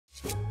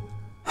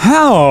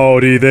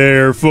Howdy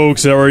there,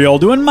 folks. How are y'all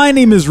doing? My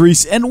name is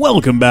Rees, and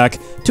welcome back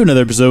to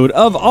another episode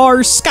of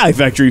our Sky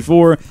Factory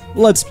 4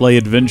 Let's Play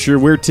Adventure,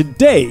 where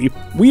today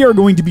we are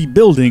going to be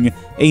building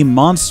a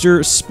monster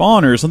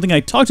spawner, something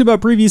I talked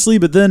about previously,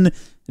 but then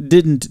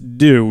didn't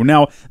do.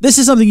 Now, this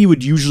is something you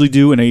would usually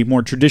do in a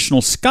more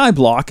traditional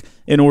skyblock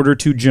in order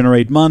to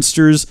generate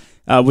monsters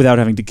without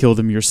having to kill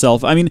them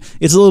yourself. I mean,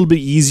 it's a little bit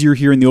easier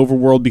here in the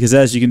overworld because,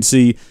 as you can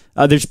see,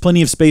 there's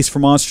plenty of space for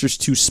monsters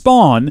to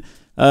spawn,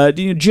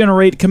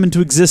 generate, come into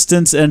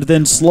existence, and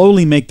then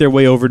slowly make their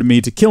way over to me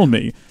to kill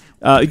me.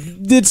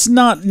 It's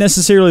not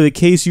necessarily the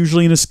case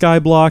usually in a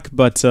skyblock,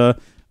 but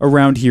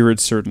around here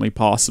it's certainly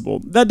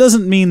possible. That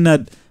doesn't mean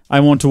that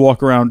I want to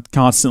walk around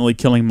constantly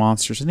killing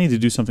monsters. I need to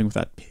do something with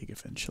that pig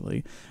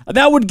eventually.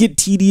 That would get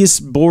tedious,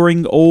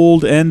 boring,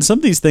 old, and some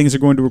of these things are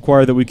going to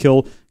require that we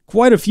kill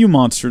quite a few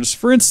monsters.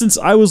 For instance,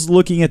 I was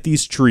looking at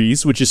these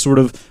trees, which is sort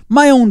of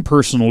my own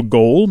personal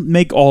goal,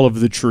 make all of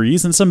the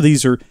trees, and some of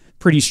these are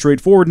pretty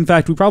straightforward. In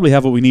fact, we probably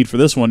have what we need for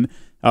this one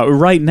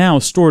right now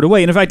stored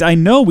away. And in fact, I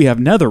know we have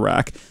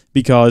netherrack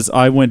because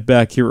I went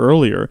back here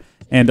earlier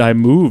and I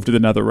moved the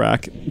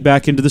netherrack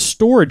back into the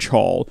storage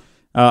hall.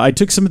 I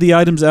took some of the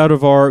items out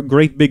of our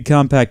great big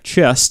compact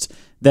chest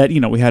that,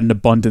 we had an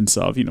abundance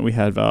of. We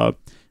had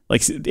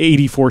like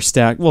 84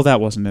 stacks. Well,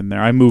 that wasn't in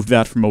there. I moved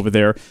that from over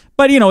there.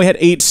 But, we had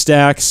 8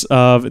 stacks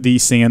of the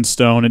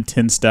sandstone and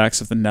 10 stacks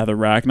of the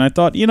netherrack. And I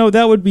thought,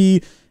 it'd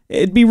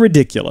be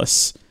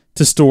ridiculous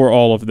to store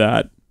all of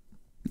that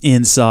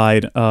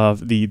inside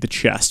of the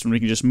chest when we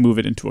can just move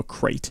it into a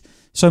crate.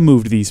 So I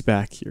moved these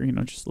back here,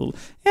 just a little,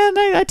 and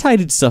I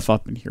tidied stuff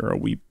up in here a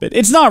wee bit.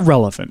 It's not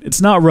relevant.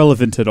 It's not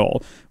relevant at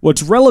all.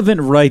 What's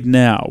relevant right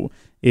now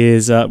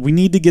is we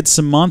need to get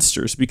some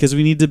monsters because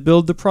we need to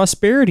build the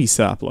prosperity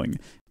sapling,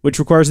 which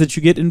requires that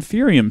you get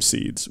inferium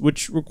seeds,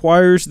 which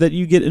requires that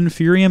you get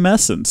inferium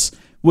essence,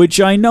 which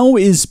I know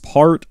is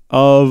part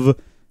of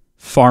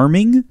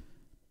farming.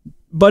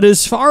 But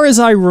as far as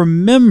I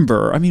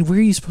remember, where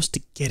are you supposed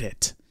to get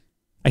it?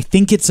 I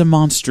think it's a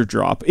monster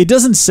drop. It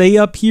doesn't say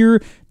up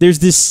here. There's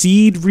this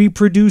seed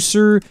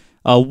reproducer,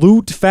 a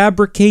loot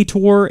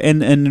fabricator,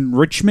 and an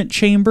enrichment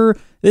chamber.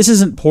 This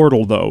isn't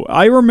Portal, though.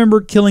 I remember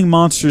killing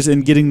monsters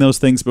and getting those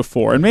things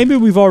before, and maybe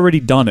we've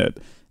already done it.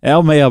 Yeah,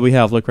 we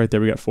have. Look right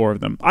there, we got 4 of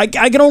them. I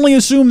can only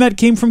assume that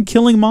came from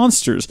killing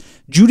monsters.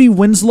 Judy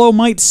Winslow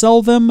might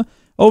sell them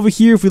over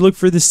here if we look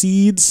for the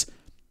seeds.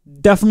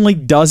 Definitely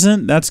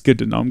doesn't. That's good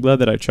to know. I'm glad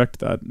that I checked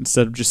that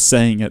instead of just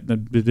saying it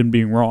and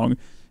being wrong.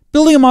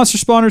 Building a monster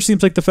spawner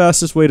seems like the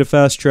fastest way to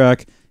fast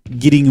track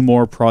getting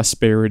more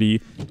prosperity.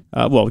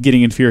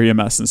 Getting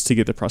inferium essence to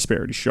get the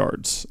prosperity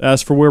shards.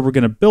 As for where we're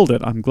going to build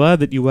it, I'm glad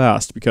that you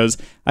asked because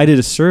I did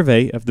a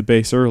survey of the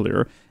base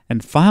earlier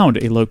and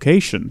found a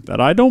location that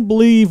I don't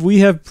believe we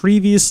have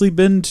previously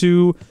been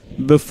to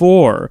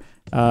before.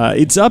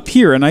 It's up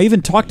here, and I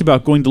even talked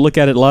about going to look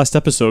at it last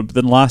episode, but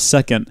then last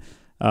second,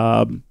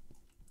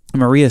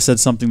 Maria said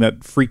something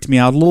that freaked me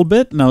out a little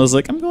bit, and I was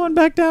like, I'm going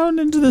back down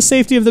into the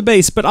safety of the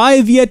base, but I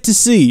have yet to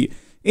see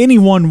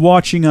anyone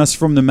watching us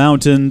from the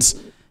mountains,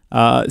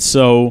 unless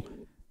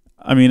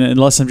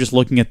I'm just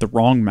looking at the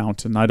wrong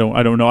mountain, I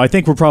don't know. I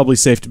think we're probably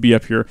safe to be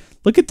up here.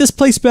 Look at this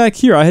place back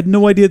here. I had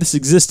no idea this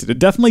existed. It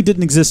definitely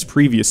didn't exist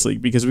previously,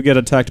 because we got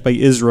attacked by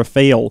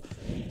Israel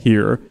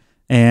here,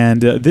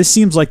 and this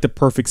seems like the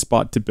perfect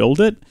spot to build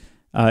it.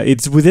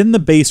 It's within the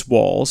base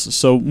walls,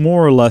 so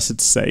more or less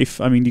it's safe.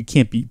 You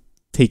can't be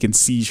taken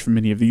siege from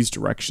any of these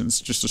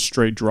directions, just a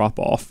straight drop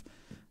off.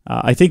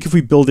 I think if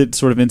we build it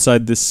sort of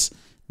inside this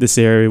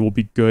area, we'll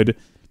be good.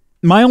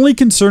 My only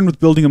concern with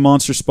building a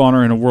monster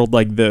spawner in a world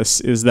like this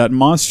is that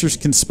monsters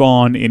can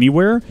spawn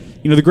anywhere.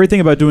 The great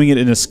thing about doing it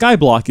in a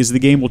skyblock is the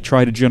game will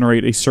try to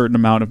generate a certain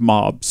amount of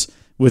mobs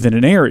within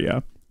an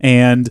area.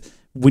 And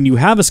when you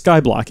have a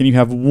skyblock and you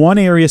have one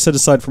area set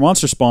aside for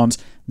monster spawns,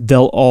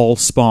 they'll all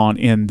spawn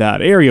in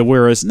that area.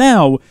 Whereas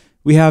now,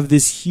 we have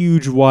this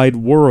huge wide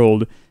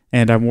world,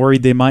 and I'm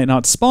worried they might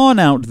not spawn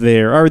out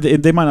there, or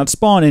they might not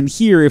spawn in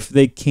here if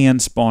they can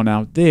spawn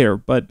out there,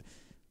 but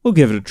we'll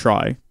give it a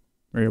try.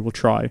 We'll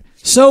try.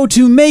 So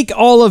to make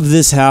all of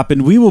this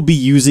happen, we will be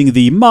using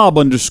the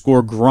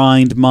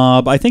mob_grind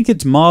mob. I think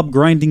it's mob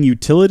grinding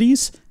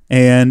utilities,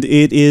 and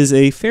it is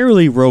a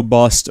fairly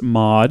robust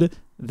mod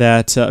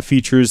that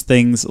features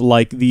things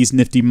like these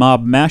nifty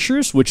mob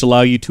mashers, which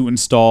allow you to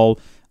install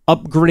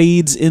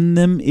upgrades in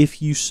them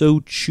if you so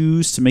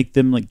choose to make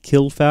them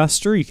kill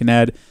faster. You can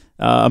add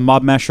a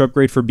mob masher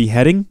upgrade for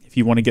beheading if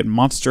you want to get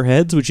monster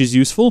heads, which is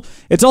useful.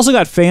 It's also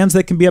got fans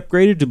that can be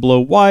upgraded to blow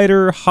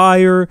wider,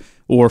 higher,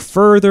 or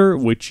further,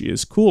 which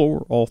is cool.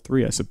 Or all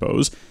 3, I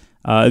suppose.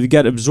 You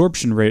got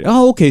absorption rate.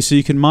 Oh, okay, so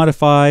you can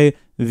modify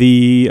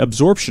the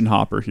absorption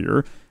hopper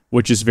here,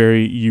 which is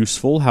very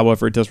useful.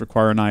 However, it does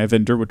require an Eye of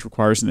Ender, which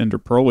requires an Ender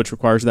Pearl, which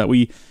requires that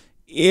we...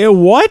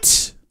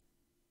 What?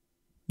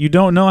 You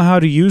don't know how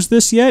to use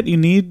this yet? You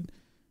need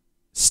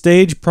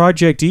Stage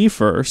Project E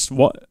first.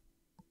 What?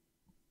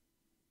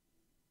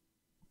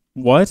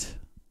 What?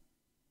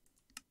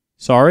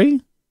 Sorry?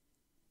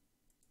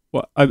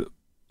 What?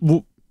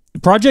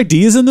 Project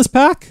D is in this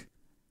pack?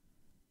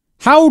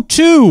 How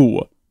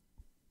to?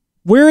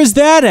 Where is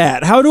that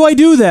at? How do I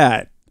do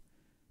that?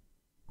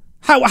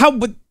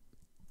 But...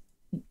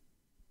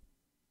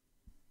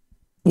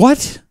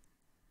 What?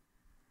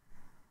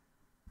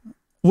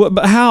 What,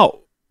 but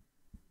how?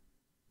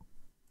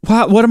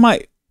 What am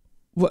I...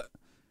 What?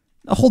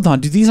 Hold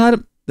on, do these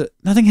items...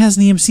 Nothing has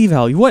an EMC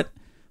value. What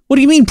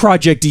do you mean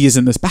Project E is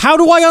in this? But how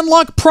do I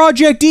unlock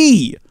Project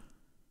E?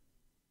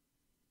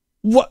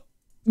 What?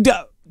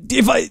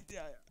 If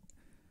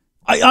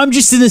I'm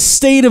just in a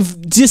state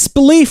of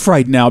disbelief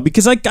right now,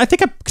 because I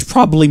think I could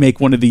probably make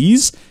one of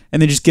these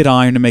and then just get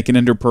iron to make an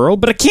ender pearl,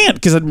 but I can't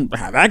because I don't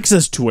have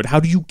access to it. How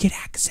do you get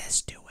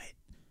access to it?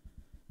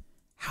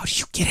 How do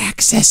you get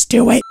access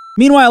to it?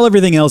 Meanwhile,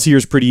 everything else here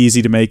is pretty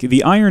easy to make.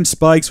 The iron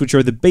spikes, which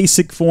are the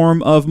basic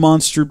form of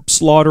monster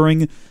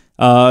slaughtering,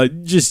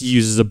 just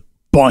uses a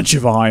bunch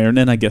of iron,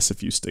 and I guess a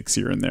few sticks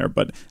here and there,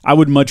 but I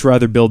would much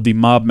rather build the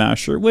mob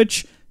masher,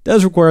 which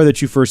does require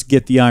that you first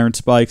get the iron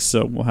spikes,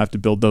 so we'll have to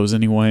build those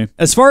anyway.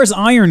 As far as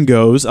iron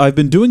goes, I've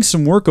been doing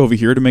some work over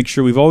here to make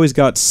sure we've always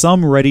got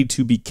some ready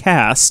to be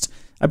cast.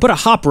 I put a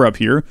hopper up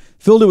here,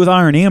 filled it with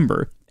iron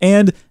amber,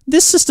 and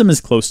this system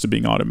is close to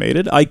being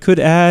automated. I could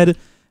add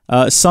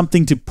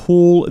something to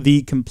pull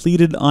the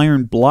completed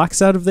iron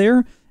blocks out of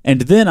there, and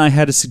then I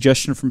had a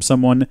suggestion from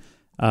someone,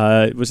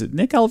 was it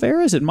Nick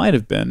Alvarez? It might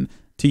have been,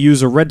 to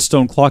use a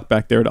redstone clock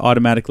back there to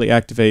automatically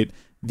activate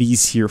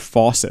these here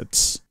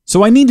faucets.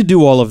 So I need to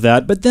do all of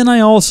that, but then I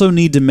also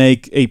need to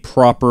make a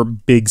proper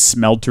big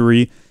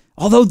smeltery.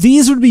 Although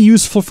these would be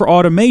useful for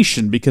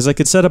automation, because I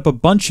could set up a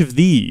bunch of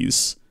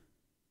these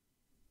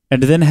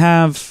and then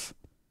have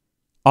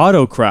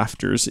auto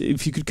crafters.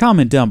 If you could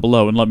comment down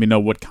below and let me know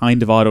what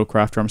kind of auto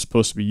crafter I'm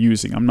supposed to be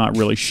using. I'm not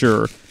really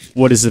sure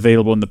what is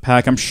available in the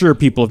pack. I'm sure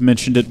people have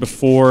mentioned it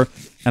before,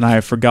 and I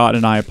have forgotten,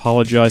 and I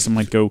apologize. I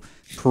might go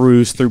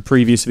peruse through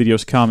previous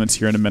videos' comments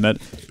here in a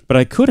minute, but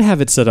I could have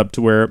it set up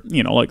to where,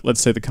 you know, like, let's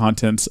say the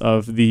contents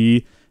of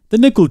the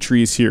nickel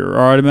trees here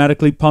are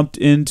automatically pumped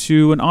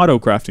into an auto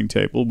crafting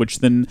table, which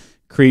then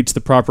creates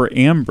the proper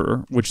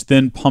amber, which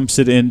then pumps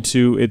it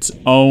into its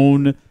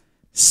own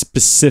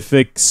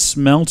specific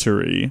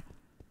smeltery.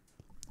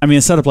 I mean,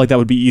 a setup like that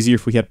would be easier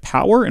if we had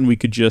power and we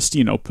could just,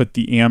 you know, put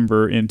the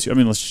amber into... I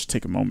mean, let's just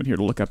take a moment here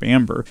to look up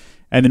amber.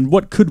 And then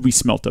what could we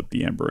smelt up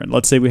the amber in?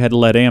 Let's say we had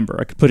lead amber.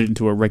 I could put it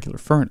into a regular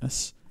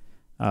furnace.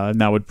 And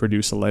that would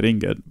produce a lead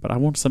ingot. But I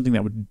want something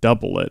that would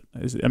double it.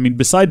 I mean,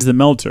 besides the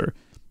melter,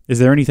 is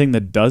there anything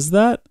that does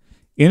that?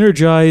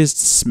 Energized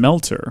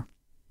smelter.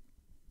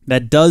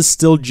 That does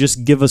still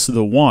just give us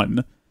the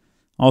one.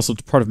 Also,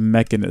 it's part of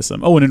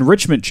mechanism. Oh, an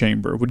enrichment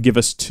chamber would give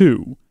us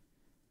 2.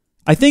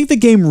 I think the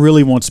game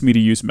really wants me to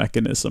use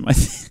mechanism. I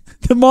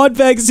think the mod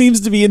pack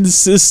seems to be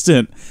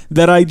insistent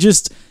that I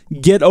just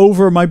get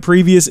over my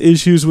previous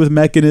issues with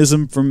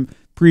mechanism from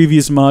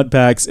previous mod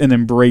packs and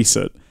embrace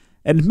it.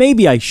 And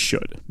maybe I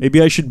should.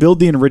 Maybe I should build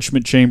the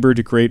enrichment chamber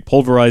to create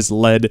pulverized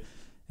lead,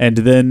 and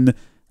then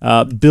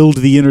build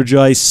the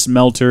energized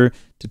smelter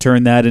to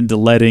turn that into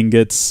lead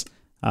ingots.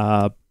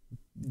 I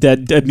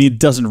mean, it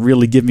doesn't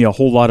really give me a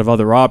whole lot of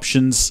other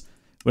options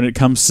when it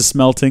comes to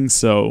smelting,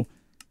 so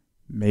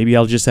maybe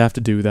I'll just have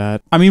to do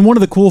that. I mean, one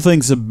of the cool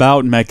things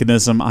about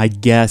mechanism, I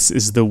guess,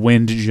 is the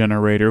wind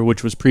generator,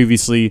 which was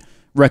previously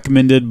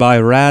recommended by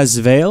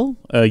Razvale,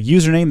 a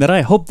username that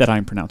I hope that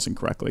I'm pronouncing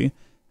correctly.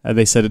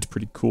 They said it's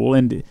pretty cool,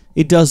 and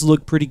it does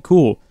look pretty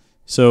cool.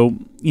 So,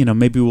 you know,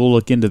 maybe we'll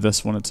look into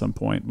this one at some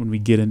point when we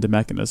get into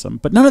mechanism.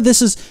 But none of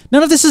this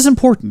is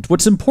important.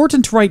 What's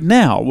important right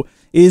now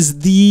is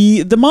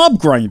the mob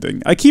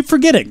grinding. I keep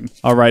forgetting.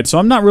 Alright, so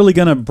I'm not really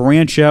going to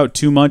branch out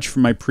too much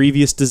from my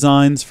previous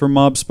designs for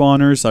mob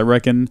spawners. I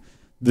reckon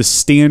the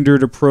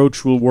standard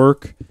approach will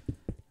work.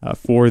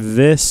 For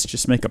this,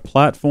 just make a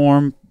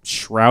platform,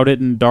 shroud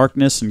it in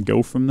darkness, and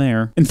go from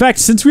there. In fact,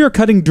 since we are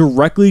cutting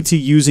directly to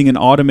using an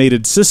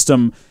automated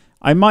system,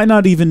 I might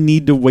not even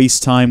need to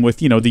waste time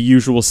with, you know, the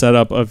usual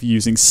setup of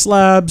using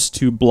slabs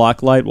to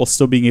block light while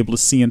still being able to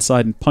see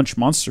inside and punch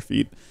monster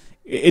feet.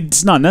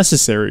 It's not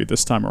necessary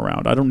this time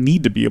around. I don't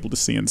need to be able to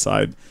see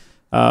inside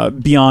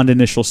beyond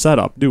initial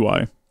setup, do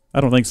I? I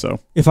don't think so.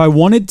 If I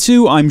wanted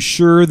to, I'm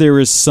sure there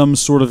is some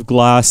sort of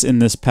glass in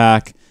this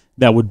pack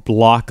that would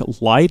block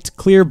light.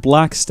 Clear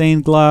black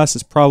stained glass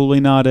is probably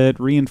not it.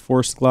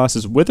 Reinforced glass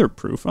is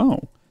witherproof.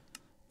 Oh,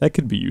 that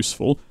could be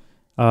useful.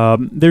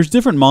 There's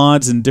different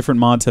mods, and different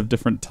mods have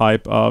different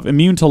type of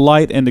immune to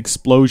light and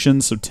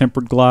explosions, so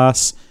tempered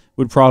glass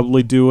would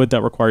probably do it.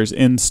 That requires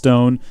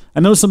endstone. I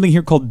know something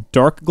here called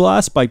dark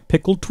glass by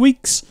Pickle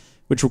Tweaks,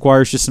 which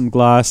requires just some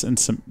glass and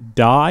some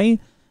dye.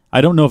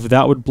 I don't know if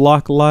that would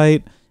block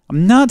light.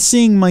 I'm not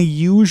seeing my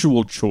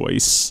usual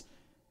choice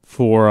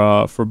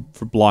for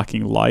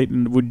blocking light,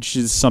 and which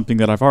is something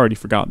that I've already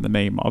forgotten the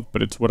name of,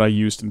 but it's what I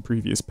used in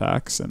previous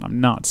packs, and I'm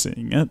not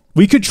seeing it.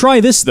 We could try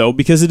this, though,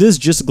 because it is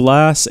just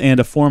glass and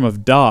a form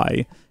of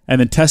dye,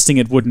 and then testing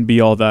it wouldn't be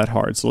all that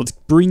hard. So let's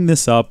bring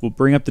this up. We'll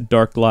bring up the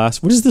dark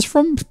glass. What is this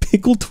from?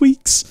 Pickle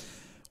Tweaks?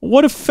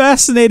 What a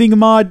fascinating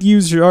mod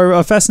user, or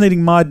a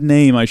fascinating mod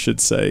name, I should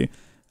say.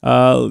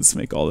 Let's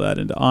make all that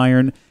into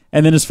iron.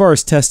 And then as far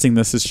as testing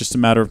this, it's just a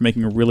matter of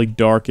making a really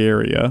dark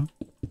area.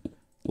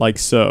 Like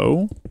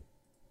so.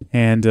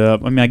 And, I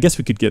mean, I guess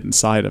we could get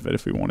inside of it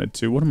if we wanted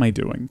to. What am I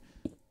doing?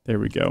 There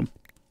we go.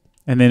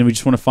 And then we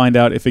just want to find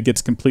out if it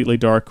gets completely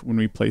dark when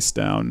we place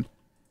down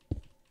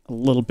a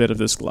little bit of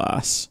this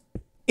glass.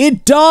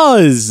 It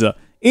does!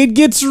 It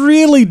gets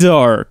really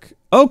dark!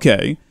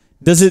 Okay.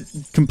 Does it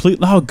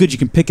completely... Oh, good, you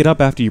can pick it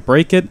up after you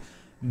break it.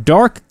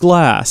 Dark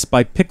Glass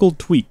by Pickled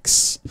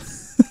Tweaks.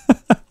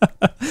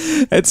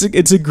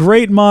 It's a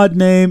great mod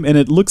name, and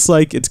it looks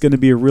like it's going to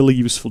be a really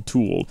useful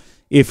tool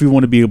if we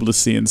want to be able to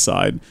see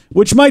inside,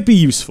 which might be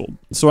useful.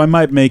 So I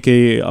might make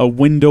a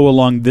window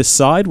along this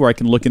side where I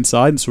can look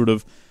inside and sort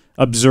of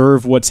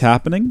observe what's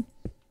happening.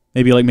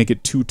 Maybe like make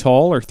it 2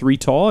 tall or 3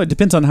 tall. It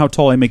depends on how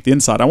tall I make the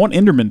inside. I want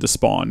Enderman to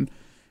spawn,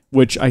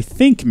 which I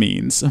think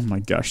means... Oh my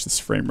gosh, this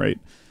frame rate.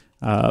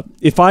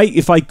 If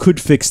I could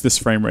fix this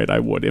frame rate, I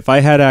would. If I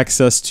had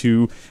access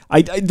to...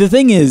 the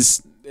thing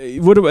is...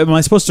 am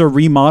I supposed to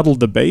remodel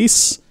the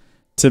base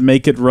to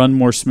make it run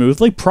more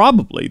smoothly?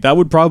 Probably. That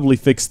would probably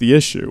fix the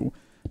issue.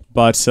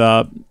 But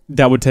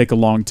that would take a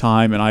long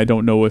time, and I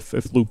don't know if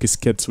Lucas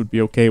Kits would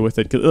be okay with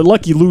it. 'Cause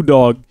Lucky Lou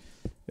Dog,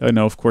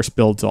 of course,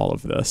 builds all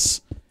of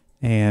this.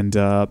 And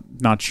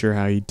not sure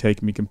how he'd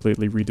take me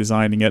completely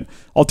redesigning it.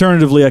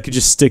 Alternatively, I could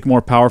just stick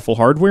more powerful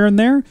hardware in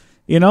there.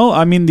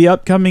 I mean, the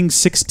upcoming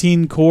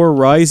 16-core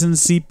Ryzen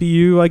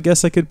CPU, I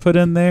guess I could put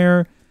in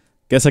there.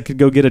 Guess I could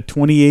go get a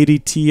 2080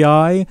 Ti.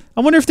 I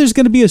wonder if there's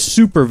going to be a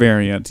super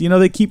variant.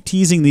 They keep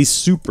teasing these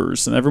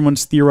supers, and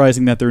everyone's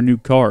theorizing that they're new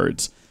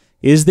cards.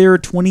 Is there a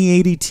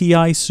 2080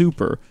 Ti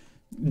Super?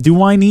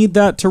 Do I need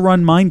that to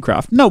run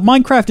Minecraft? No,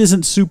 Minecraft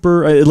isn't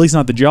super, at least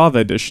not the Java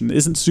edition,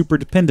 isn't super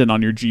dependent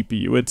on your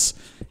GPU.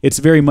 It's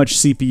very much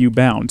CPU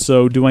bound.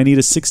 So do I need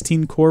a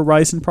 16-core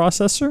Ryzen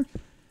processor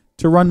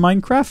to run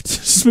Minecraft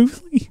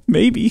smoothly?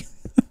 Maybe.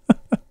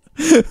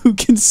 Who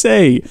can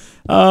say?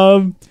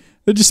 I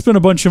just spent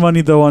a bunch of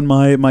money, though, on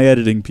my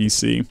editing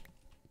PC,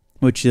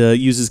 which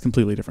uses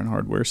completely different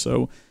hardware,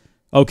 so...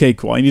 Okay,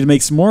 cool. I need to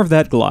make some more of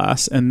that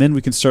glass, and then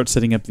we can start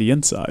setting up the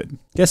inside.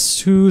 Guess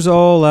who's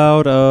all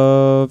out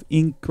of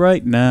ink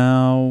right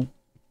now?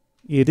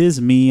 It is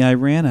me. I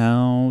ran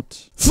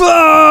out.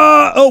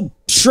 Oh,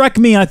 Shrek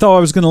me! I thought I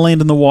was going to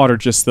land in the water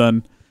just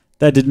then.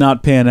 That did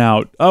not pan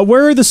out.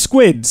 Where are the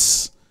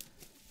squids?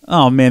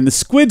 Oh, man. The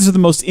squids are the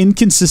most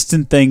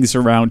inconsistent things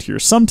around here.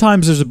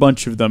 Sometimes there's a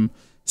bunch of them.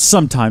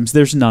 Sometimes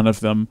there's none of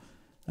them.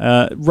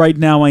 Right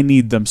now I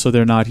need them, so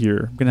they're not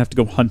here. I'm gonna have to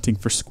go hunting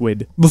for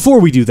squid. Before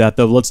we do that,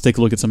 though, let's take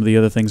a look at some of the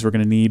other things we're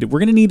gonna need. We're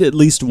gonna need at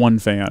least 1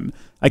 fan.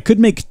 I could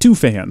make 2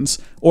 fans,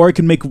 or I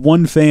could make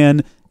 1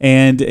 fan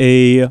and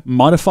a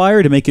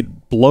modifier to make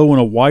it blow in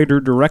a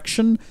wider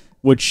direction,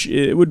 which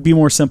it would be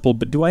more simple,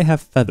 but do I have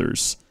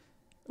feathers?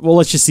 Well,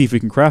 let's just see if we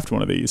can craft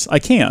one of these. I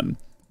can.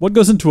 What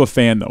goes into a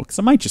fan, though? Because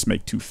I might just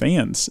make 2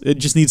 fans. It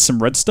just needs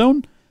some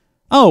redstone?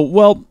 Oh,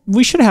 well,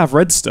 we should have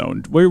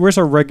redstone. Where's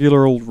our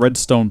regular old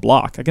redstone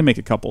block? I can make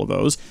a couple of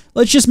those.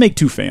 Let's just make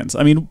 2 fans.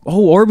 I mean,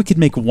 or we could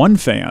make 1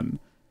 fan.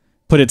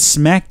 Put it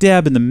smack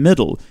dab in the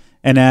middle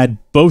and add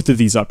both of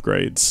these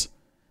upgrades.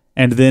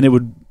 And then it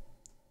would...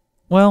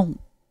 Well,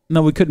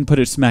 no, we couldn't put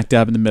it smack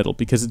dab in the middle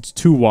because it's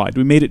too wide.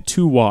 We made it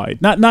too wide.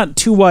 Not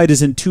too wide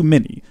as in too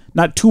many.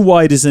 Not too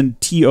wide as in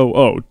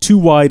TOO. Too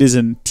wide as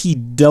in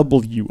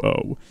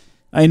TWO.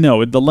 I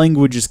know, the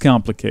language is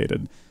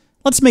complicated.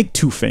 Let's make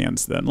 2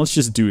 fans, then. Let's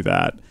just do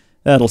that.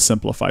 That'll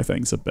simplify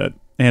things a bit.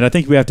 And I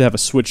think we have to have a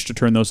switch to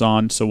turn those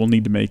on, so we'll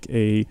need to make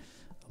a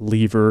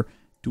lever.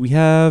 Do we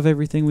have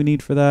everything we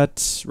need for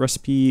that?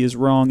 Recipe is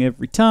wrong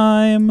every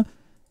time.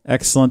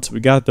 Excellent. We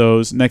got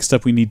those. Next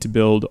up, we need to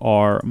build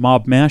our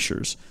mob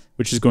mashers,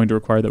 which is going to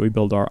require that we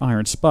build our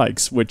iron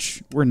spikes,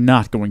 which we're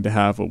not going to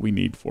have what we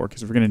need for,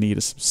 because we're going to need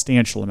a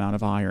substantial amount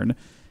of iron.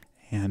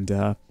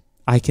 And,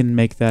 I can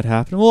make that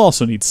happen. We'll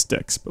also need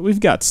sticks, but we've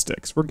got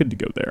sticks. We're good to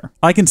go there.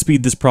 I can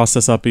speed this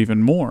process up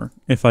even more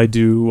if I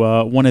do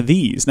one of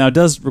these. Now, it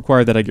does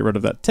require that I get rid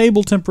of that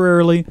table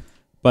temporarily,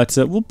 but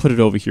we'll put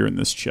it over here in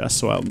this chest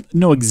so I'll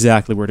know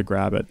exactly where to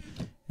grab it.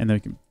 And then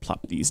we can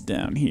plop these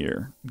down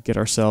here, get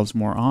ourselves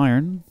more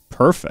iron.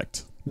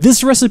 Perfect.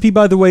 This recipe,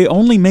 by the way,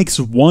 only makes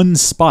 1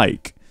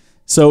 spike.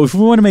 So if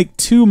we want to make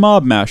 2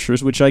 mob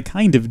mashers, which I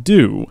kind of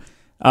do,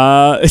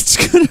 it's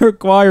going to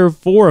require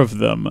 4 of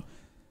them.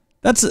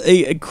 That's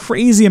a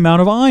crazy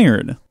amount of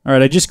iron. All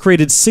right, I just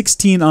created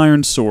 16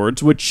 iron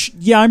swords, which,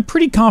 yeah, I'm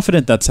pretty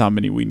confident that's how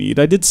many we need.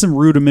 I did some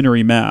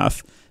rudimentary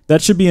math.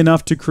 That should be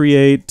enough to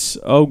create,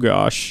 oh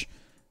gosh,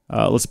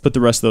 let's put the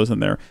rest of those in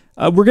there.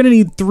 We're going to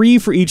need 3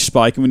 for each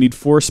spike, and we need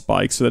 4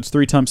 spikes, so that's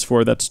 3 times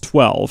 4, that's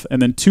 12.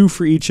 And then 2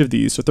 for each of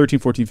these, so 13,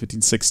 14,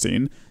 15,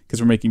 16, because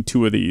we're making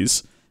 2 of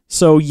these.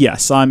 So,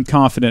 yes, I'm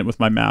confident with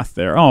my math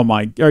there. Oh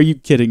my, are you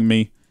kidding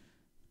me?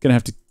 Gonna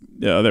have to,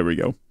 yeah, there we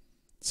go.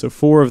 So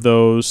 4 of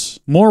those.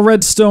 More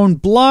redstone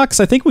blocks.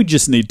 I think we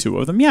just need 2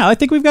 of them. Yeah, I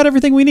think we've got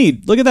everything we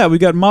need. Look at that. We've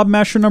got mob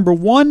masher number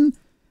 1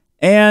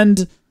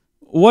 and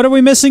what are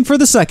we missing for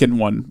the second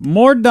one?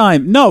 More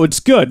dime. No, it's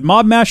good.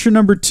 Mob Masher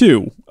number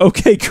 2.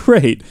 Okay,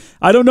 great.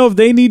 I don't know if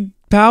they need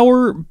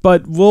power,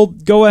 but we'll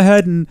go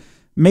ahead and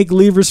make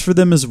levers for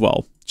them as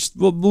well.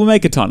 We'll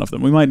make a ton of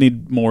them. We might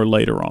need more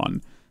later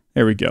on.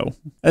 There we go.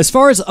 As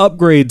far as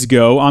upgrades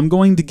go, I'm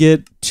going to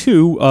get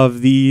 2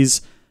 of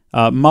these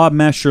Mob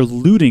Masher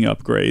looting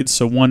upgrades,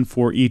 so 1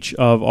 for each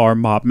of our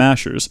Mob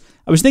Mashers.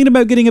 I was thinking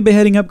about getting a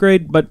beheading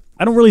upgrade, but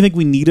I don't really think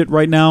we need it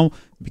right now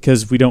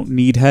because we don't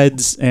need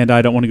heads, and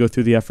I don't want to go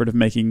through the effort of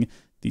making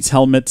these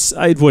helmets.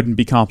 It wouldn't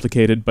be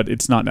complicated, but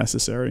it's not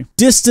necessary.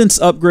 Distance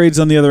upgrades,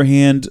 on the other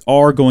hand,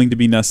 are going to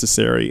be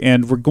necessary,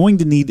 and we're going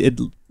to need it.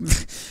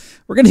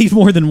 We're going to need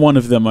more than 1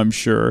 of them, I'm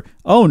sure.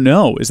 Oh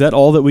no, is that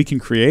all that we can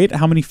create?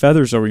 How many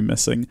feathers are we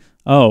missing?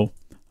 Oh,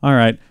 all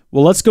right.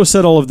 Well, let's go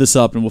set all of this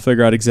up, and we'll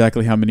figure out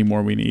exactly how many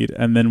more we need,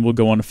 and then we'll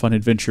go on a fun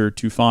adventure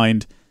to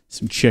find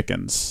some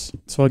chickens.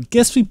 So I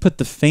guess we put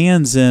the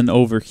fans in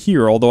over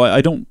here, although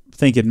I don't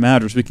think it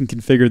matters. We can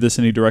configure this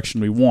any direction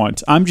we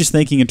want. I'm just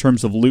thinking in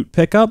terms of loot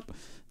pickup.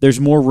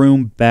 There's more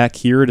room back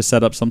here to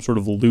set up some sort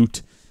of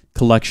loot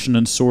collection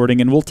and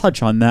sorting, and we'll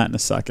touch on that in a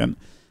second.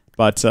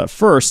 But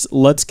first,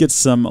 let's get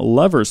some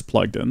levers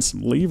plugged in,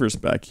 some levers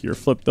back here.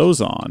 Flip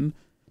those on.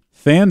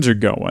 Fans are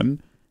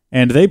going,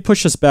 and they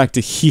push us back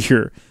to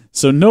here.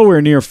 So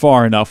nowhere near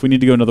far enough. We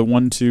need to go another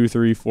 1, 2,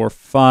 3, 4,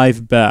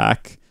 5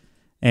 back.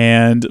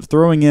 And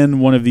throwing in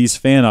one of these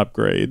fan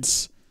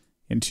upgrades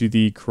into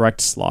the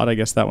correct slot. I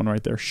guess that one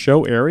right there.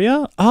 Show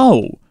area?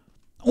 Oh,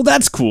 well,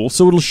 that's cool.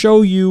 So it'll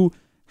show you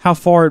how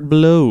far it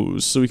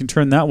blows. So we can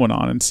turn that one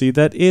on and see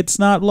that it's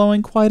not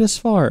blowing quite as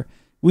far.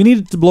 We need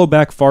it to blow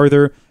back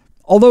farther.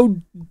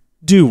 Although,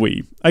 do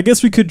we? I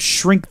guess we could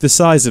shrink the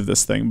size of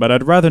this thing, but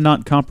I'd rather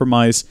not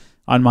compromise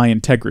on my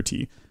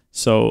integrity.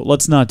 So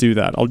let's not do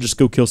that. I'll just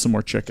go kill some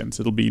more chickens.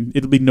 It'll be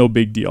no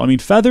big deal. I mean,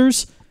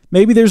 feathers?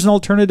 Maybe there's an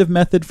alternative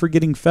method for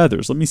getting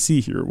feathers. Let me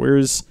see here.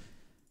 Where's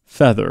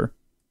feather?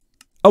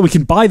 Oh, we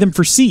can buy them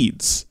for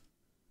seeds.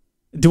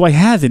 Do I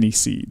have any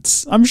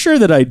seeds? I'm sure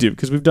that I do,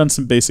 because we've done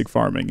some basic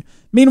farming.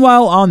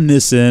 Meanwhile, on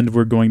this end,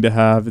 we're going to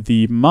have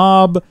the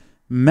Mob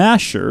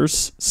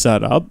Mashers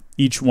set up,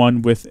 each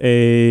one with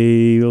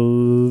a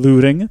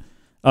looting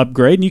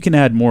upgrade. And you can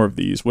add more of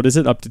these. What is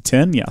it, up to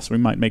 10? Yeah, so we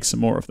might make some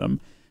more of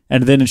them.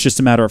 And then it's just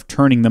a matter of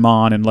turning them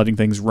on and letting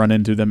things run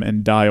into them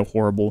and die a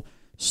horrible,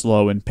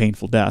 slow, and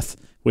painful death,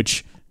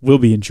 which will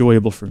be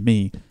enjoyable for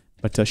me.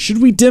 But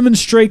should we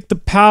demonstrate the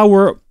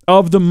power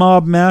of the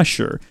Mob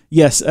Masher?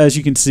 Yes, as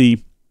you can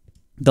see,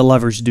 the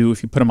levers do.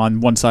 If you put them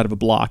on one side of a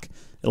block,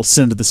 it'll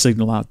send the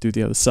signal out through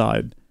the other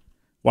side.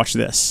 Watch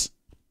this.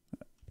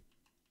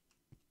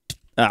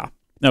 Ah,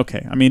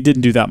 okay. I mean, it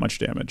didn't do that much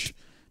damage.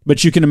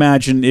 But you can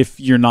imagine if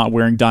you're not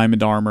wearing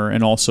diamond armor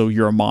and also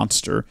you're a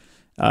monster,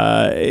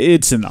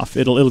 it's enough.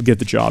 It'll get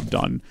the job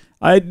done.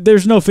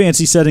 There's no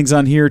fancy settings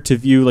on here to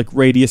view like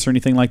radius or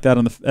anything like that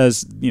on the,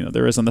 as you know,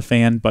 there is on the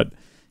fan, but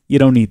you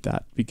don't need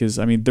that because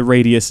I mean the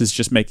radius is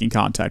just making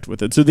contact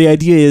with it. So the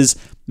idea is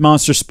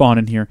monsters spawn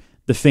in here,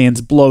 the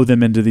fans blow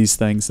them into these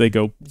things, they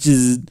go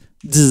zzz,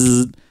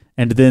 zzz,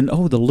 and then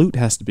the loot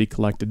has to be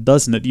collected,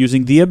 doesn't it?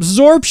 Using the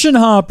absorption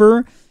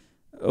hopper,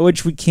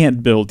 which we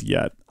can't build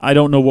yet. I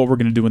don't know what we're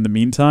gonna do in the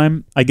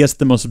meantime. I guess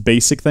the most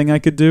basic thing I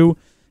could do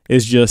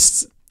is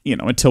just, you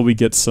know, until we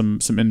get some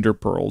ender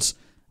pearls,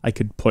 I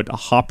could put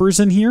hoppers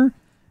in here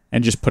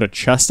and just put a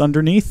chest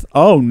underneath.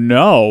 Oh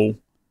no.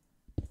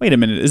 Wait a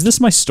minute, is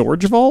this my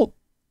storage vault?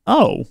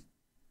 Oh,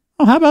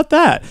 how about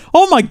that?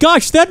 Oh my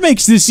gosh, that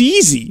makes this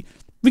easy.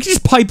 We can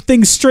just pipe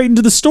things straight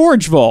into the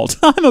storage vault.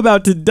 I'm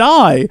about to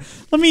die.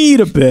 Let me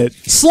eat a bit.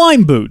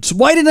 Slime boots.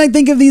 Why didn't I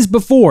think of these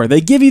before? They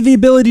give you the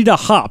ability to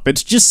hop.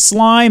 It's just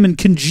slime and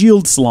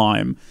congealed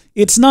slime.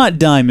 It's not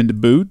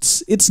diamond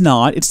boots. It's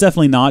not. It's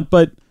definitely not,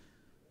 but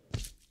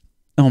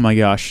oh my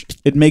gosh.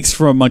 It makes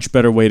for a much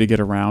better way to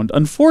get around.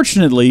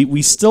 Unfortunately,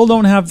 we still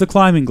don't have the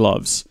climbing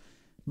gloves.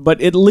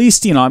 But at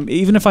least, you know,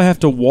 even if I have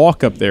to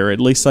walk up there,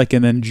 at least I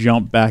can then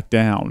jump back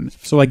down.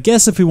 So I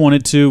guess if we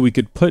wanted to, we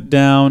could put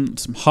down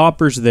some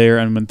hoppers there,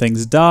 and when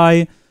things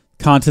die,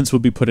 contents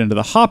would be put into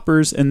the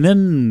hoppers, and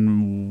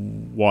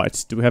then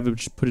what? Do we have it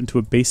just put into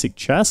a basic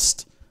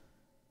chest?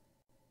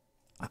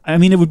 I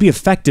mean, it would be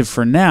effective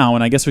for now,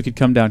 and I guess we could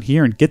come down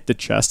here and get the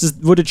chest.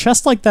 Would a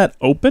chest like that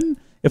open?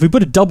 If we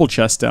put a double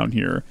chest down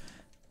here,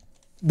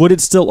 would it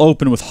still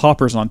open with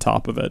hoppers on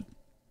top of it?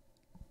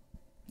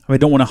 I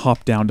don't want to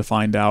hop down to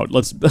find out.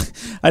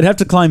 I'd have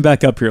to climb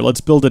back up here.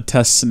 Let's build a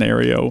test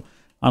scenario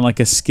on like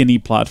a skinny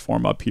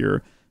platform up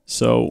here.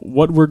 So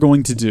what we're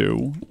going to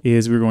do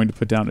is we're going to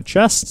put down a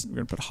chest. We're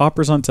going to put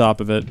hoppers on top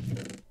of it.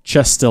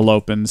 Chest still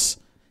opens.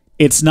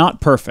 It's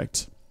not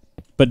perfect,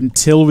 but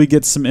until we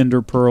get some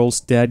ender pearls,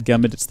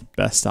 dadgummit, it's the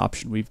best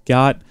option we've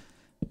got.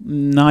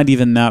 Not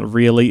even that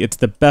really. It's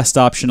the best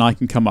option I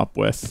can come up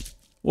with.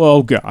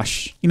 Whoa,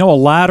 gosh. You know, a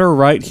ladder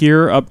right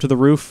here up to the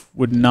roof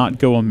would not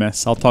go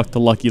amiss. I'll talk to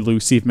Lucky Lou,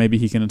 see if maybe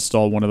he can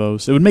install one of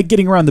those. It would make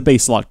getting around the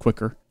base a lot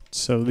quicker.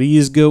 So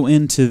these go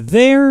into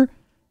there,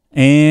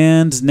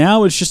 and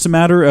now it's just a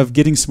matter of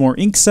getting some more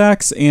ink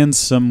sacs and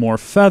some more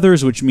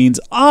feathers, which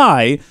means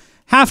I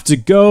have to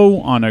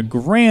go on a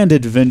grand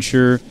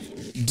adventure.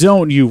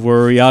 Don't you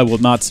worry, I will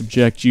not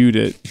subject you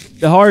to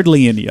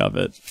hardly any of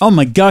it. Oh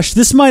my gosh,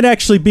 this might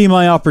actually be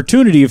my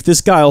opportunity if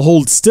this guy will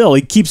hold still.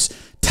 He keeps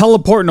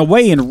teleporting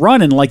away and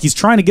running like he's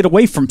trying to get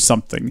away from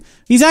something.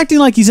 He's acting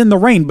like he's in the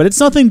rain, but it's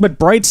nothing but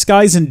bright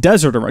skies and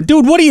desert around.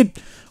 Dude,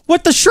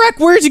 what the Shrek?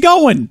 Where's he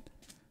going?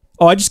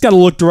 Oh, I just gotta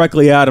look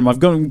directly at him.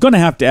 I'm gonna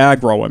have to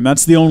aggro him.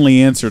 That's the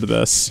only answer to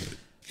this.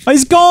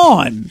 He's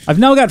gone! I've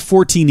now got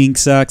 14 ink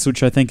sacs,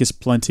 which I think is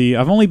plenty.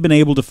 I've only been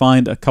able to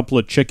find a couple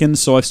of chickens,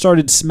 so I've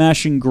started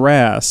smashing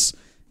grass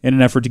in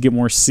an effort to get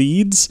more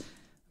seeds.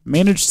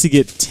 Managed to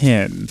get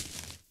 10.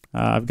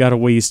 I've got a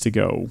ways to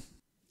go.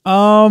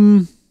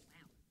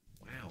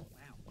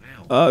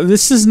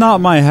 This is not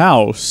my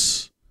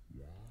house.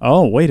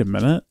 Oh, wait a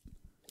minute.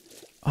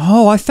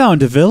 Oh, I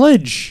found a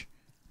village.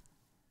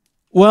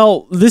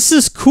 Well, this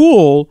is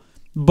cool,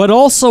 but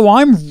also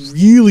I'm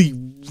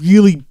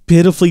really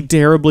pitifully,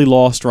 terribly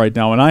lost right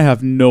now, and I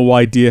have no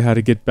idea how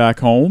to get back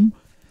home.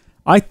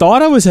 I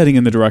thought I was heading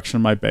in the direction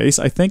of my base.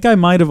 I think I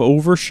might have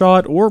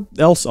overshot or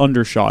else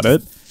undershot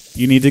it.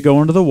 You need to go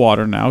into the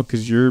water now,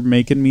 because you're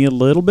making me a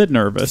little bit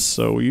nervous,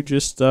 so you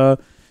just,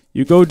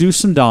 you go do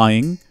some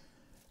dying.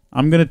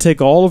 I'm gonna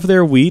take all of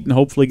their wheat and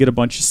hopefully get a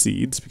bunch of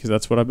seeds, because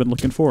that's what I've been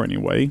looking for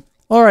anyway.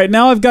 Alright,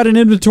 now I've got an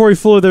inventory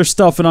full of their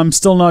stuff, and I'm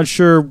still not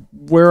sure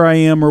where I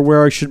am or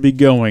where I should be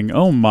going.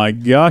 Oh my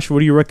gosh, what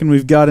do you reckon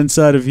we've got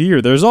inside of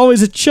here? There's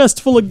always a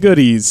chest full of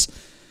goodies.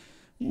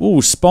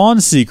 Ooh, Spawn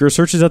Seeker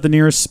searches out the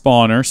nearest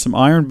spawner, some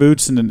iron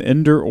boots, and an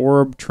Ender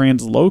Orb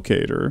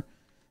translocator.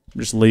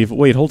 Just leave.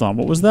 Wait, hold on,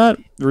 what was that?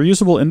 The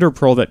reusable Ender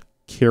Pearl that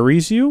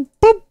carries you?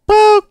 Boop,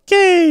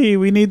 okay,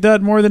 we need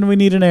that more than we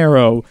need an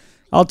arrow.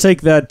 I'll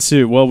take that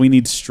too. Well, we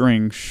need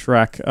string,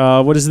 Shrek.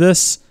 What is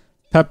this?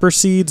 Pepper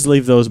seeds,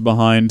 leave those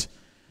behind.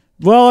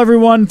 Well,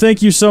 everyone,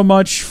 thank you so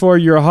much for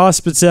your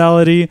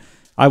hospitality.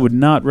 I would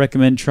not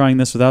recommend trying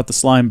this without the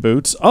slime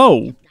boots.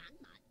 Oh!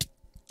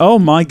 Oh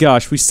my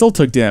gosh, we still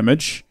took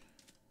damage.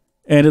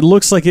 And it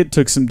looks like it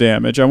took some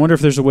damage. I wonder if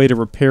there's a way to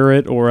repair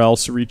it or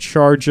else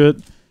recharge it.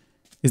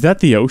 Is that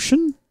the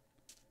ocean?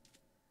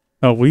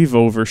 Oh, we've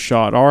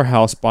overshot our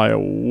house by a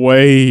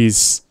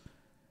ways.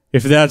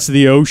 If that's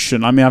the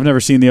ocean. I mean, I've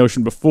never seen the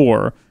ocean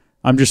before.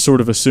 I'm just sort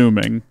of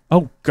assuming.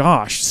 Oh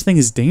gosh, this thing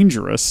is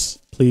dangerous.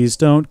 Please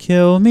don't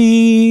kill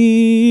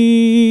me.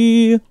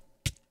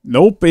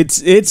 Nope,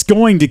 it's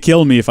going to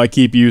kill me if I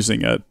keep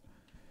using it.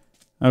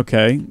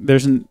 Okay,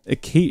 there's a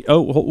key.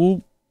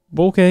 Oh,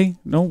 okay.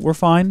 No, we're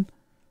fine.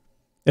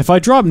 If I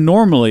drop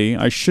normally,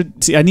 I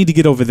should... See, I need to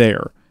get over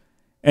there.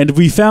 And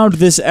we found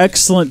this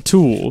excellent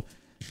tool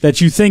that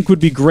you think would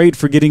be great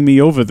for getting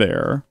me over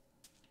there.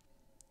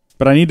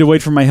 But I need to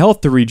wait for my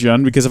health to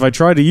regen, because if I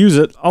try to use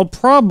it, I'll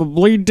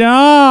probably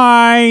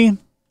die.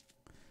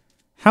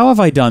 How have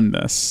I done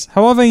this?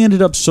 How have I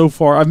ended up so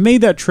far? I've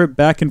made that trip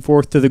back and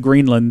forth to the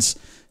Greenlands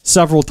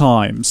several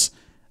times,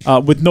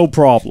 with no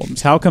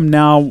problems. How come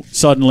now,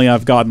 suddenly,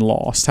 I've gotten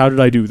lost? How did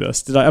I do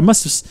this? I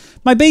must have...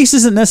 My base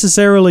isn't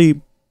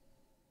necessarily...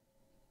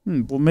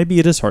 well, maybe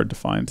it is hard to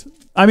find.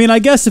 I mean, I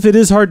guess if it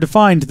is hard to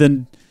find,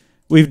 then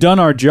we've done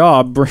our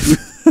job,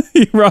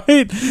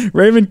 right?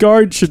 Raven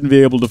Guard shouldn't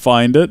be able to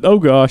find it. Oh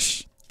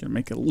gosh. Gonna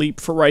make a leap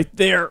for right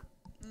there.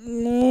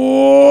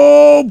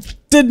 Whoa!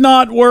 Did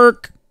not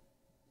work!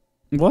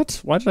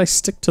 What? Why did I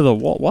stick to the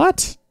wall?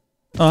 What?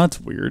 Oh, that's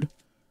weird.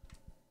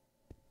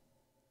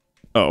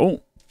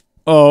 Oh.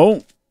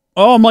 Oh.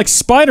 Oh, I'm like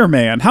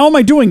Spider-Man. How am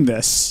I doing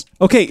this?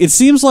 Okay, it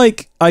seems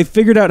like I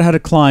figured out how to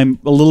climb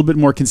a little bit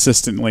more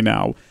consistently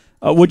now.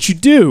 What you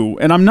do,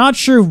 and I'm not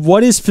sure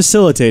what is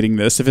facilitating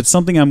this, if it's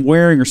something I'm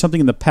wearing or something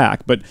in the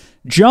pack, but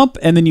jump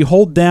and then you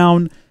hold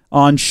down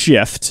on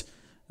shift,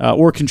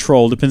 or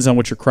control, depends on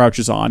what your crouch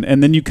is on,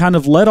 and then you kind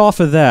of let off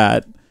of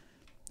that,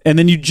 and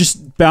then you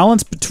just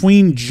balance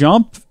between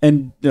jump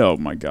and... Oh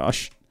my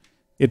gosh.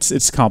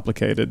 It's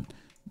complicated.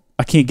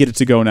 I can't get it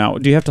to go now.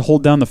 Do you have to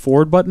hold down the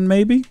forward button,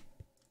 maybe?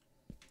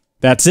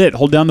 That's it.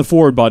 Hold down the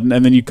forward button,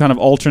 and then you kind of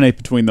alternate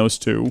between those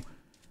two.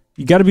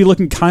 You gotta be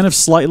looking kind of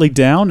slightly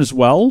down as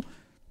well.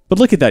 But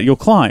look at that, you'll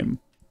climb.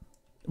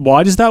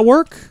 Why does that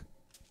work?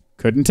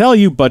 Couldn't tell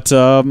you, but,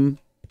 look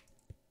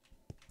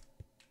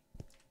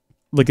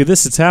at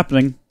this, it's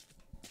happening.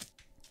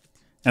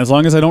 As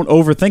long as I don't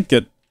overthink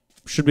it,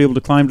 should be able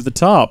to climb to the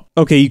top.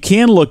 Okay, you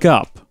can look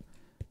up.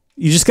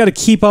 You just gotta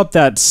keep up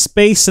that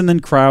space and then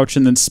crouch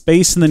and then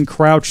space and then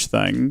crouch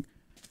thing.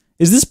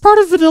 Is this part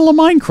of vanilla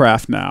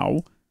Minecraft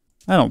now?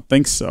 I don't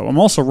think so. I'm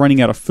also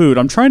running out of food.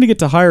 I'm trying to get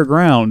to higher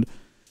ground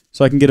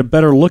so I can get a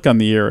better look on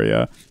the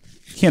area.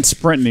 Can't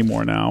sprint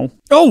anymore now.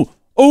 Oh!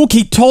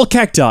 Okay, tall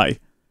cacti.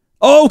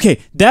 Okay,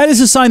 that is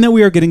a sign that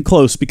we are getting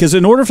close, because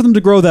in order for them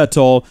to grow that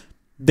tall,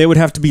 they would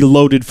have to be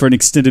loaded for an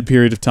extended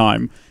period of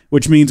time,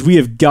 which means we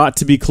have got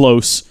to be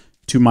close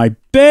to my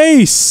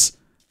base!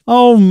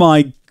 Oh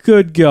my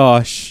good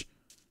gosh.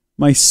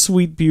 My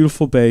sweet,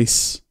 beautiful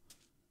base.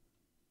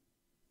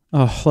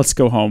 Oh, let's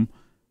go home.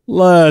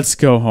 Let's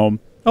go home.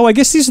 Oh, I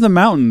guess these are the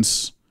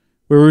mountains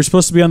where we were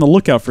supposed to be on the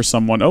lookout for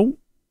someone. Oh.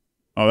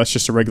 Oh, that's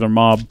just a regular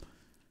mob.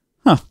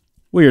 Huh.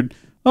 Weird.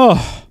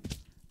 Oh,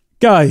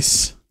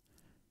 guys.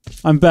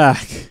 I'm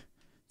back.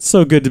 It's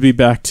so good to be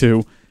back,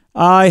 too.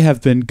 I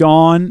have been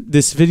gone.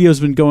 This video's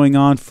been going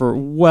on for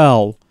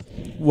well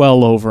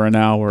over an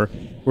hour.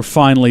 We're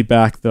finally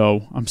back,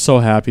 though. I'm so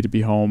happy to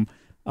be home.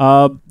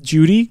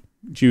 Judy?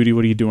 Judy,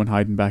 what are you doing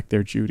hiding back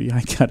there, Judy?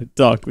 I gotta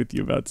talk with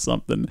you about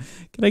something.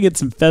 Can I get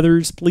some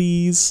feathers,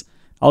 please?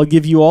 I'll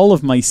give you all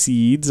of my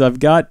seeds. I've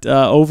got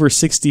over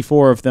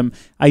 64 of them.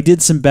 I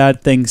did some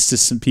bad things to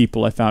some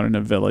people I found in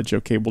a village.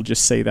 Okay, we'll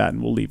just say that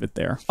and we'll leave it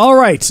there. All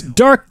right,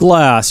 dark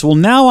glass. Well,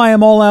 now I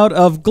am all out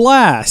of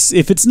glass.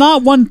 If it's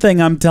not one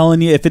thing, I'm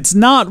telling you, if it's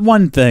not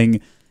one thing,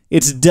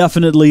 it's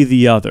definitely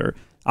the other.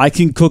 I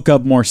can cook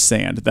up more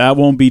sand. That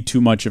won't be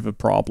too much of a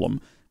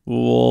problem.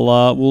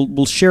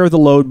 We'll share the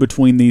load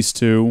between these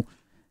two.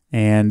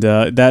 And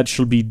that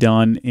should be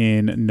done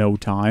in no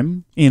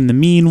time. In the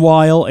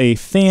meanwhile, a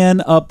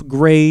fan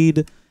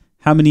upgrade.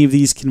 How many of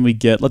these can we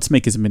get? Let's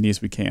make as many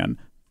as we can.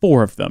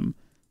 4 of them.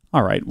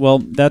 All right, well,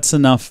 that's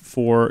enough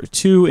for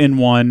 2 in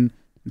one,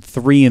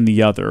 3 in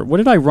the other. What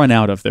did I run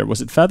out of there?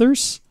 Was it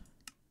feathers?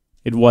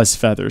 It was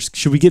feathers.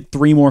 Should we get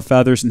 3 more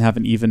feathers and have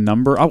an even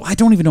number? Oh, I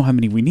don't even know how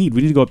many we need.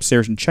 We need to go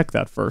upstairs and check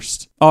that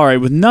first. All right,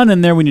 with none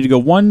in there, we need to go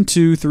 1,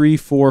 2, 3,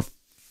 4,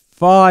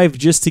 5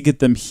 just to get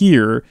them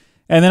here.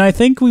 And then I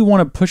think we want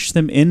to push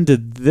them into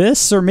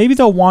this, or maybe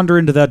they'll wander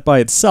into that by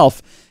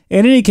itself.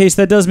 In any case,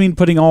 that does mean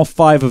putting all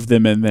 5 of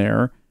them in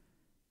there,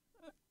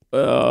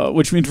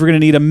 which means we're going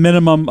to need a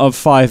minimum of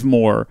 5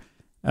 more,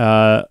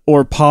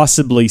 or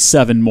possibly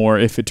 7 more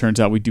if it turns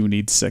out we do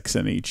need 6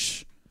 in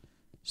each.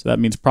 So that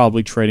means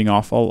probably trading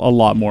off a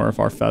lot more of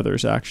our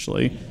feathers,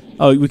 actually.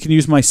 Oh, we can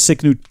use my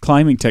sick new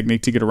climbing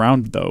technique to get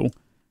around, though.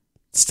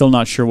 Still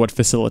not sure what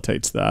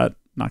facilitates that.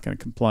 Not going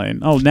to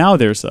complain. Oh, now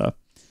there's a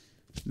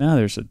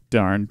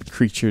darn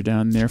creature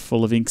down there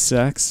full of ink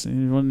sacs.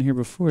 He wasn't here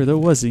before, though,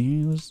 was he?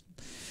 He was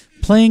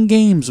playing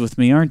games with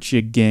me, aren't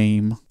you,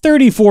 game?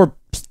 34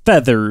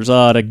 feathers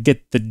ought to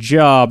get the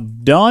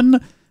job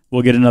done.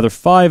 We'll get another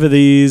 5 of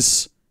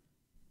these.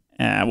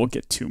 We'll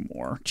get 2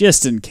 more,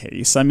 just in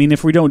case. I mean,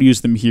 if we don't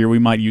use them here, we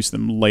might use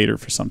them later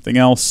for something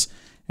else.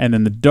 And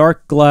then the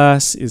dark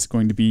glass is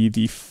going to be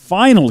the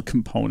final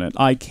component.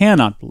 I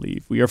cannot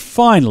believe we are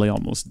finally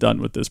almost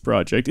done with this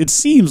project. It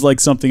seems like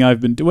something I've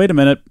been... Wait a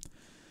minute.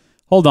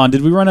 Hold on,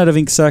 did we run out of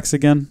ink sacs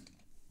again?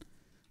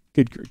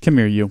 Good, come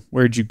here, you.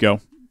 Where'd you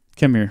go?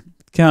 Come here.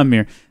 Come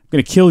here. I'm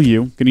gonna kill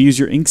you. I'm gonna use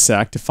your ink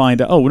sac to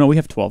find out... Oh, no, we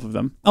have 12 of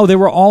them. Oh, they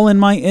were all in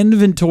my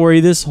inventory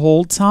this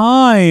whole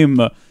time.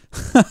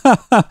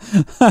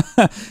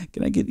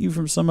 Can I get you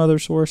from some other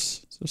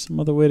source? Is there some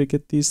other way to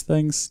get these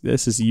things?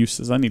 This is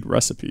useless. I need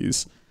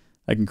recipes.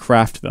 I can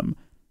craft them.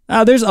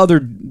 There's other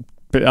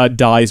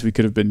dyes we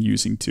could have been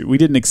using, too. We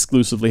didn't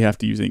exclusively have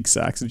to use ink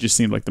sacs. It just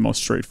seemed like the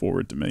most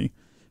straightforward to me.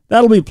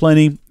 That'll be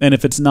plenty, and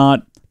if it's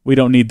not, we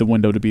don't need the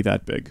window to be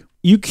that big.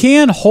 You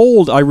can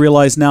hold, I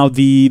realize now,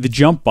 the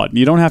jump button.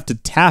 You don't have to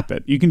tap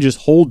it. You can just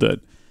hold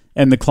it,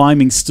 and the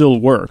climbing still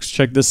works.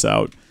 Check this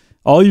out.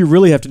 All you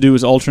really have to do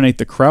is alternate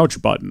the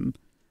crouch button.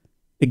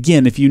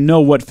 Again, if you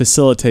know what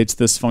facilitates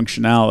this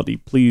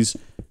functionality, please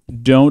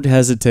don't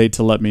hesitate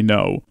to let me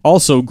know.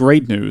 Also,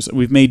 great news.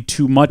 We've made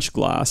too much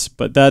glass,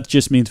 but that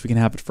just means we can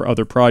have it for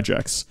other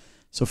projects.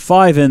 So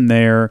 5 in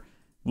there.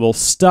 We'll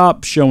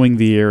stop showing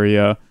the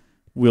area.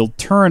 We'll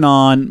turn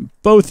on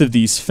both of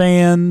these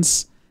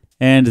fans,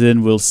 and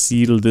then we'll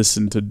seal this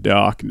into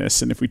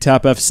darkness. And if we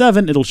tap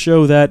F7, it'll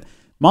show that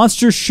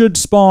monsters should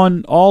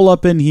spawn all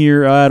up in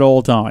here at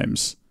all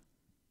times.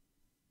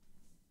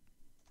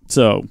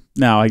 So,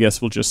 now I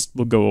guess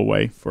we'll go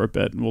away for a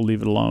bit, and we'll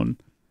leave it alone.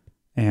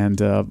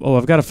 And, oh,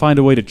 I've got to find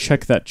a way to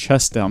check that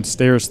chest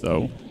downstairs,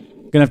 though.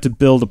 I'm gonna have to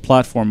build a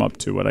platform up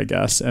to it, I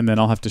guess, and then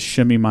I'll have to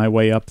shimmy my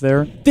way up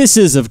there. This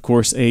is, of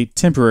course, a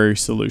temporary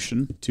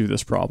solution to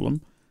this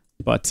problem,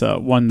 but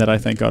one that I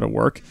think ought to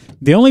work.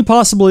 The only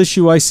possible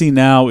issue I see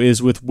now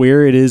is with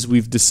where it is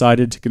we've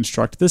decided to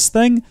construct this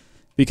thing,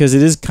 because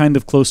it is kind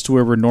of close to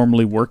where we're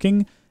normally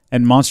working,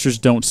 and monsters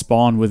don't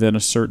spawn within a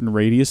certain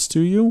radius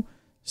to you,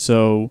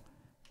 so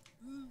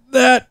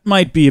that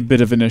might be a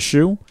bit of an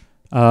issue,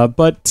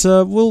 but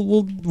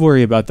we'll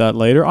worry about that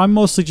later. I'm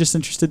mostly just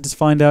interested to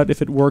find out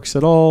if it works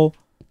at all.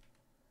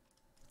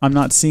 I'm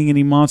not seeing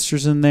any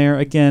monsters in there.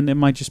 Again, it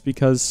might just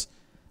because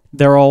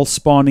they're all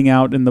spawning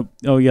out in the...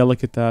 Oh yeah,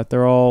 look at that.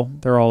 They're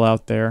all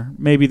out there.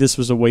 Maybe this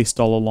was a waste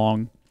all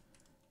along.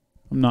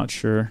 I'm not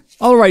sure.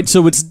 Alright,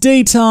 so it's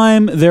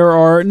daytime. There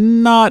are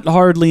not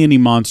hardly any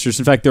monsters.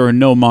 In fact, there are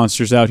no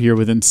monsters out here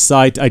within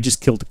sight. I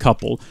just killed a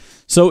couple.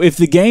 So if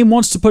the game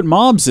wants to put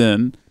mobs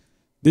in,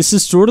 this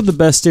is sort of the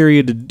best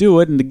area to do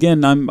it. And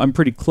again, I'm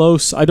pretty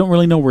close. I don't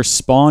really know where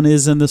spawn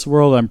is in this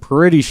world. I'm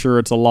pretty sure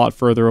it's a lot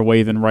further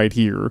away than right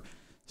here.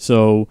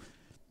 So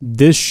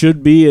this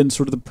should be in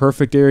sort of the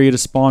perfect area to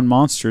spawn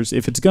monsters.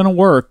 If it's going to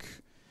work,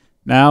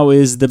 now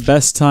is the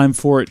best time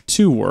for it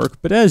to work.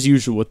 But as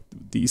usual with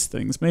these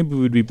things, maybe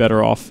we'd be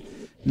better off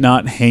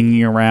not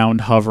hanging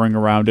around, hovering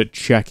around it,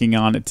 checking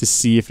on it to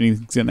see if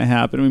anything's going to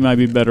happen. We might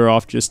be better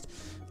off just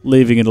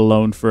leaving it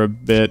alone for a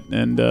bit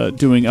and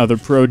doing other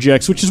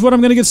projects, which is what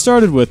I'm going to get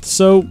started with.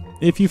 So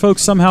if you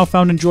folks somehow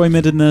found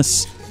enjoyment in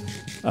this,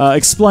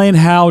 explain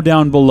how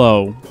down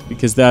below,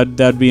 because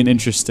that'd be an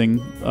interesting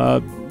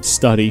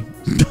study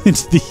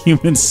into the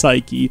human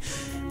psyche.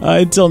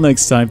 Until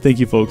next time, thank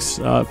you folks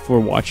for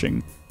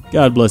watching.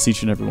 God bless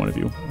each and every one of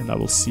you, and I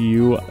will see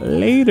you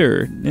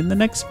later in the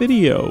next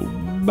video.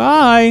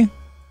 Bye!